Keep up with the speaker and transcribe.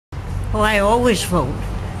Oh, I always vote.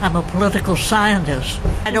 I'm a political scientist.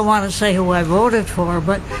 I don't want to say who I voted for,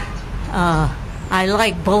 but I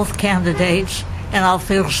like both candidates, and I'll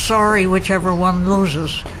feel sorry whichever one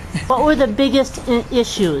loses. What were the biggest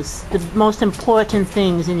issues, the most important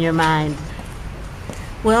things in your mind?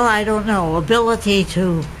 Well, I don't know. Ability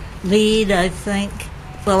to lead, I think.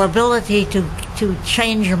 Well, ability to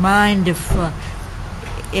change your mind if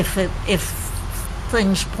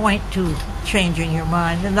things point to changing your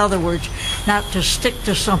mind. In other words, not to stick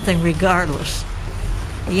to something regardless.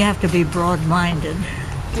 You have to be broad-minded.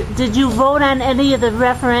 Did you vote on any of the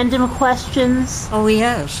referendum questions? Oh,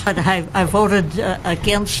 yes. I voted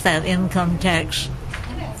against that income tax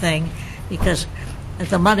thing because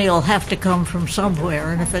the money will have to come from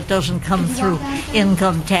somewhere, and if it doesn't come through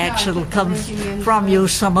income tax, it'll come from you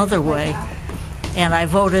some other way. And I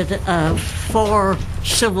voted for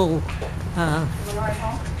civil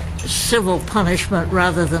punishment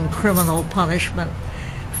rather than criminal punishment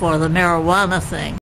for the marijuana thing.